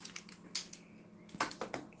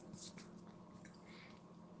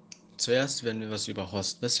Zuerst werden wir was über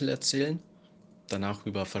Horst Wessel erzählen, danach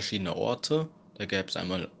über verschiedene Orte. Da gäbe es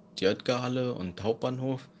einmal die Oetkerhalle und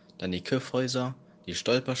Hauptbahnhof, dann die Kiffhäuser, die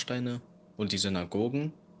Stolpersteine und die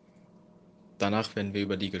Synagogen. Danach werden wir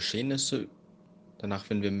über die Geschehnisse, danach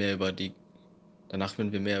werden wir mehr über die, danach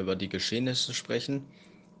werden wir mehr über die Geschehnisse sprechen,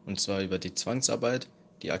 und zwar über die Zwangsarbeit,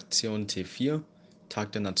 die Aktion T4,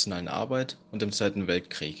 Tag der nationalen Arbeit und im Zweiten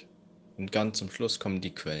Weltkrieg. Und ganz zum Schluss kommen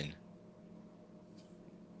die Quellen.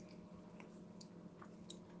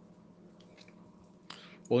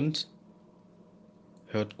 Und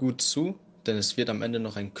hört gut zu, denn es wird am Ende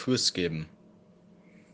noch ein Quiz geben.